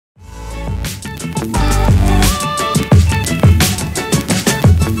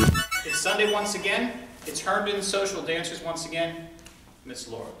once again. It's Herndon Social Dancers once again. Miss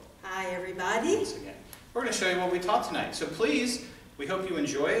Laura. Hi, everybody. Once again. We're going to show you what we taught tonight. So please, we hope you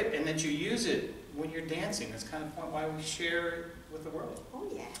enjoy it and that you use it when you're dancing. That's kind of the point why we share it with the world. Oh,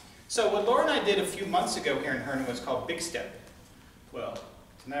 yeah. So what Laura and I did a few months ago here in Herndon was called Big Step. Well,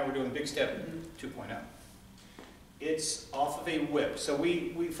 tonight we're doing Big Step 2.0. It's off of a whip. So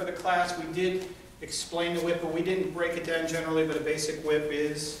we for the class, we did explain the whip, but we didn't break it down generally, but a basic whip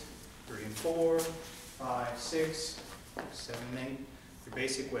is 3 and 4, 5, 6, 7, 8, your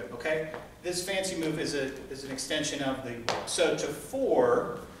basic whip, okay? This fancy move is an extension of the whip. So to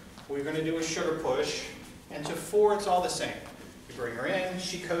 4, we're going to do a sugar push, and to 4, it's all the same. You bring her in,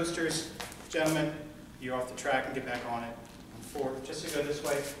 she coasters, gentlemen, you're off the track and get back on it. And 4, just to go this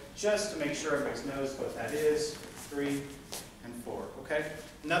way, just to make sure everybody knows what that is. 3 and 4, okay?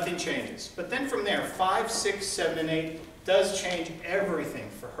 Nothing changes. But then from there, 5, 6, 7, and 8 does change everything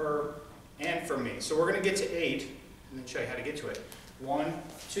for her and for me. So we're going to get to 8 and then show you how to get to it. 1,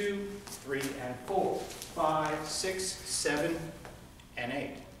 2, 3, and 4, 5, 6, 7, and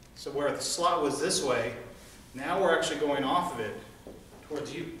 8. So where the slot was this way, now we're actually going off of it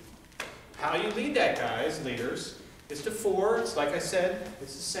towards you. How you lead that, guys, leaders, is to 4. It's like I said,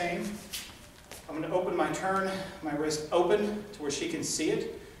 it's the same. I'm going to open my turn, my wrist open to where she can see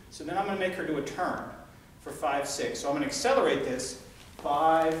it. So then I'm going to make her do a turn for 5, 6. So I'm going to accelerate this,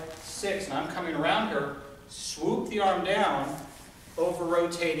 5, 6, and I'm coming around her, swoop the arm down, over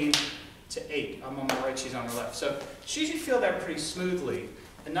rotating to 8. I'm on my right, she's on her left. So she should feel that pretty smoothly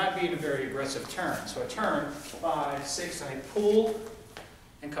and not be in a very aggressive turn. So I turn, 5, 6, and I pull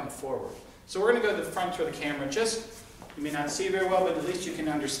and come forward. So we're going to go to the front of the camera. You may not see very well, but at least you can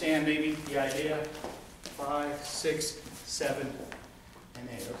understand maybe the idea. 5, 6, 7, and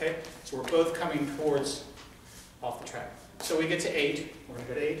 8, okay? So we're both coming towards off the track. So we get to 8. We're going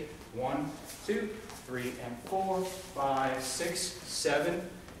to go to 8. 1, 2, 3, and 4, 5, 6, 7,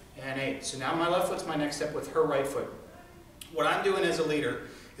 and 8. So now my left foot's my next step with her right foot. What I'm doing as a leader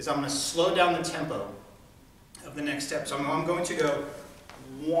is I'm going to slow down the tempo of the next step. So I'm going to go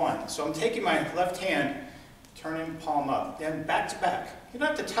 1. So I'm taking my left hand, turning palm up, then back to back. You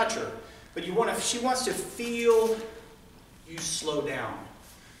don't have to touch her, but she wants to feel you slow down.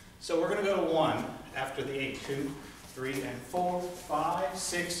 So we're going to go to 1 after the 8. 2, 3, and 4, 5,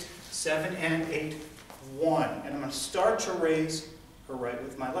 6, 7, and 8. 1. And I'm going to start to raise her right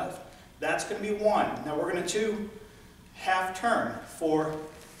with my left. That's going to be 1. Now we're going to do half turn for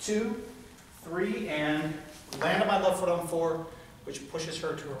 2, 3, and land on my left foot on 4, which pushes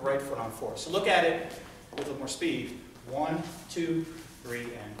her to her right foot on 4. So look at it with a little more speed. 1, 2, 3,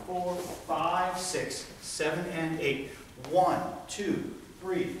 and 4, 5, 6, 7, and 8. 1, 2,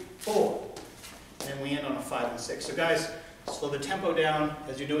 3, 4. And then we end on a 5 and 6. So guys, slow the tempo down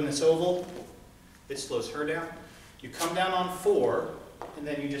as you're doing this oval. It slows her down. You come down on 4, and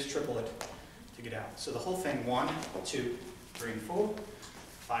then you just triple it to get out. So the whole thing, 1, 2, 3, and 4,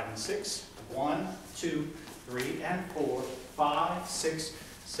 5 and 6. 1, 2, 3, and 4, 5, 6,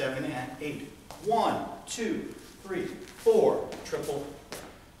 7, and 8. 1, 2, 3, 4, triple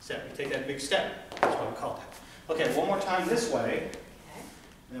step. You take that big step. That's what we call that. Okay, one more time this way,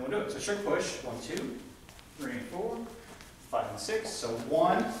 and then we'll do it. So sugar push. 1, 2, 3, and 4, 5, and 6. So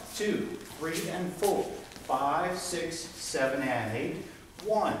 1, 2, 3, and 4, 5, 6, 7, and 8.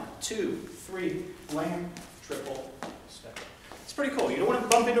 1, 2, 3, land, triple step. It's pretty cool. You don't want to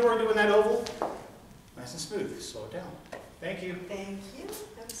bump into her doing that oval. Nice and smooth. Slow it down. Thank you. Thank you.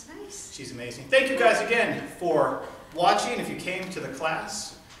 That was nice. She's amazing. Thank you guys again for watching. If you came to the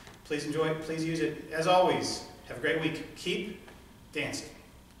class, please enjoy it. Please use it. As always, have a great week. Keep dancing.